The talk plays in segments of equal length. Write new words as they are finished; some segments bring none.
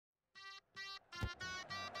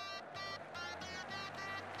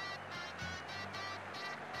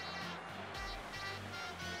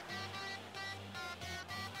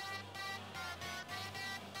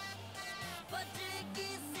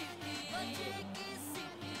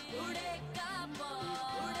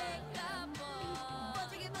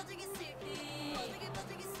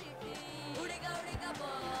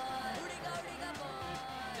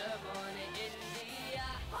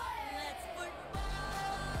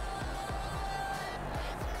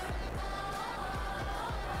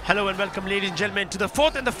Hello and welcome, ladies and gentlemen, to the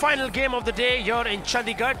fourth and the final game of the day here in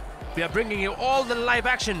Chandigarh. We are bringing you all the live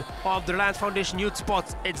action of the Reliance Foundation Youth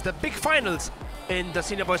Sports. It's the big finals in the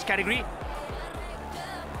senior boys category.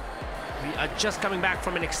 We are just coming back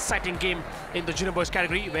from an exciting game in the junior boys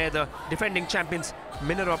category where the defending champions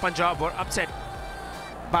Minerva Punjab were upset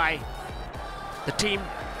by the team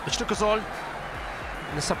which took us all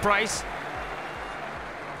in a surprise.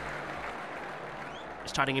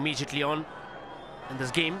 Starting immediately on in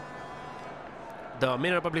this game, the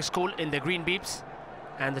Minerva Public School in their green beeps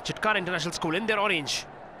and the Chitkara International School in their orange,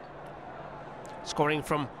 scoring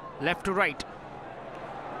from left to right.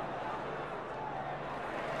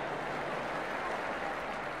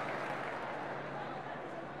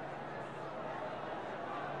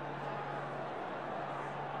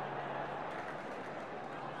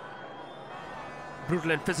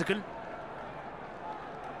 Brutal and physical,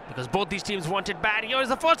 because both these teams wanted bad. Here is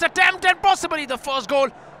the first attempt and possibly the first goal.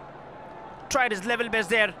 Tried his level best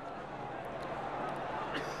there.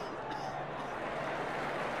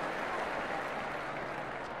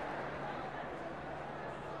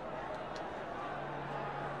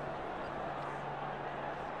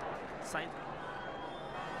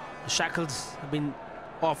 The shackles have been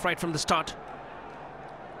off right from the start.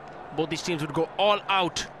 Both these teams would go all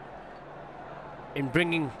out in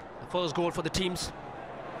bringing the first goal for the teams,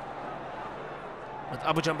 with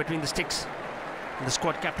Abu Jam between the sticks and the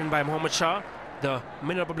squad captained by Mohammad Shah. The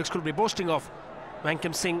Minerva Public School will be boasting of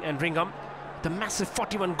Wankim Singh and Ringham. The massive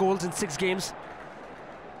 41 goals in 6 games.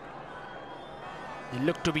 They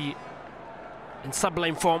look to be in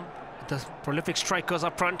sublime form. The prolific strikers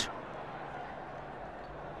up front,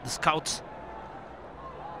 the scouts.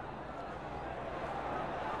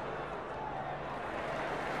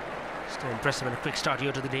 Still impressive and a quick start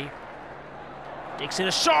here to the day. Takes in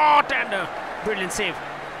a shot and a brilliant save.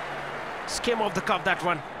 Skim off the cuff, that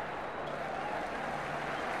one.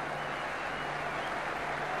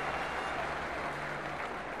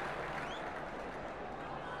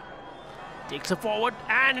 Takes it forward,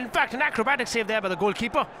 and in fact an acrobatic save there by the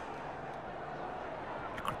goalkeeper.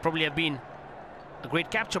 It could probably have been a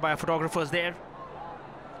great capture by our photographers there.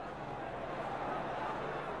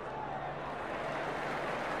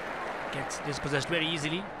 Gets dispossessed very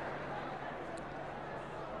easily.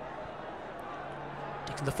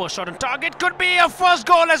 Taking the first shot on target, could be a first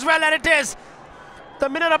goal as well, and it is. The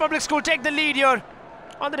Minerva Public School take the lead here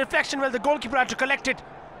on the deflection. Well, the goalkeeper had to collect it.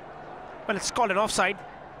 Well, it's called an offside.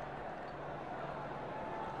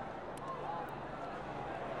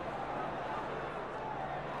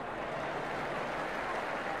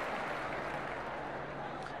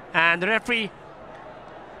 And the referee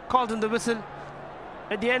calls in the whistle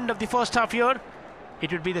at the end of the first half here.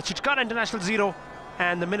 It would be the Chitkara International 0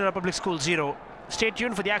 and the Minerva Public School 0. Stay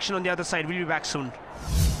tuned for the action on the other side. We'll be back soon.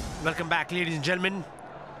 Welcome back, ladies and gentlemen,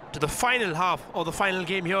 to the final half of the final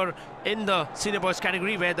game here in the senior boys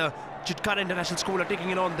category, where the Chitkara International School are taking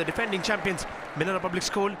it on the defending champions Minerva Public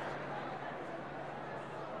School.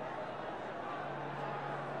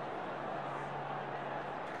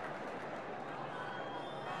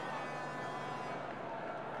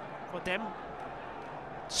 For them,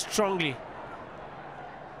 strongly.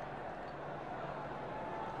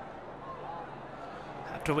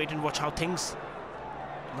 Have to wait and watch how things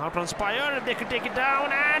now transpire, if they can take it down,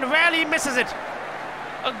 and well, he misses it.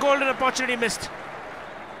 A golden opportunity missed.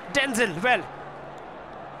 Denzel, well,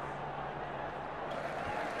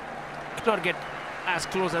 cannot get as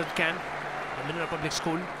close as it can. The Minerva Public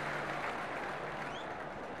School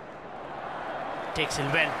takes it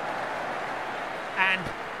well, and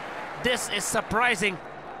this is surprising,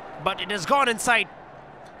 but it has gone inside.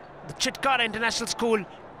 The Chitkara International School,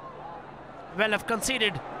 well, have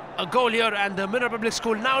conceded a goal here, and the Minerva Public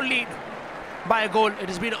School now lead by a goal. It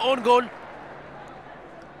has been an own goal.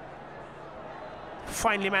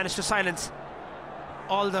 Finally managed to silence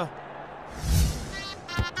all the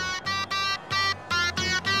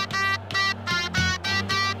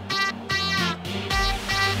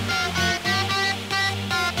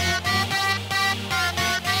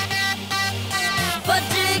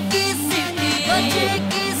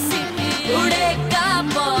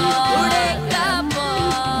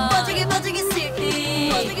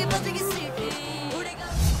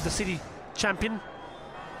city champion.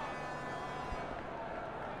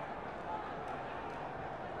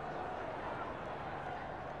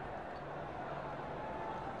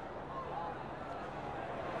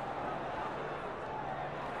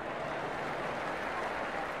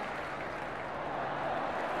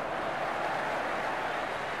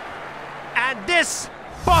 This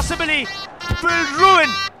possibly will ruin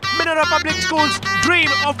Minerva Public School's dream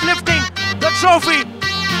of lifting the trophy.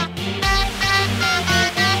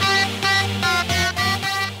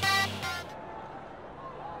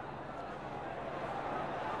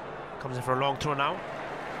 Comes in for a long throw now.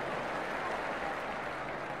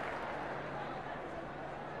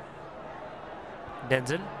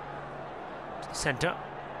 Denzel to the centre.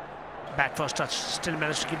 Bad first touch, still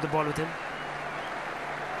managed to keep the ball with him.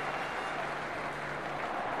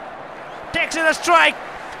 Takes in a strike.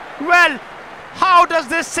 Well, how does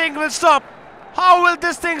this thing will stop? How will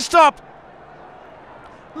this thing stop?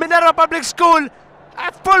 Minerva Public School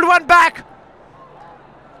have pulled one back.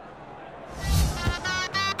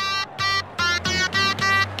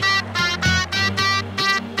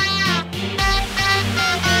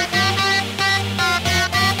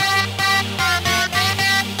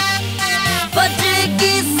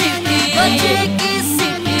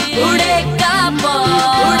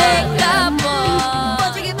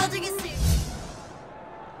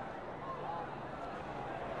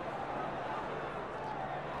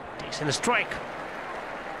 Takes in a strike.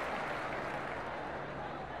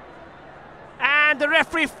 And the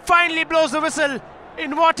referee finally blows the whistle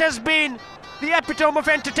in what has been the epitome of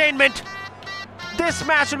entertainment. This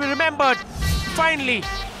match will be remembered. Finally,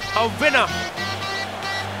 a winner.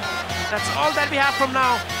 That's all that we have from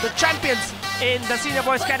now. The champions in the senior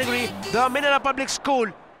boys category, the Minerva Public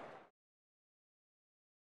School.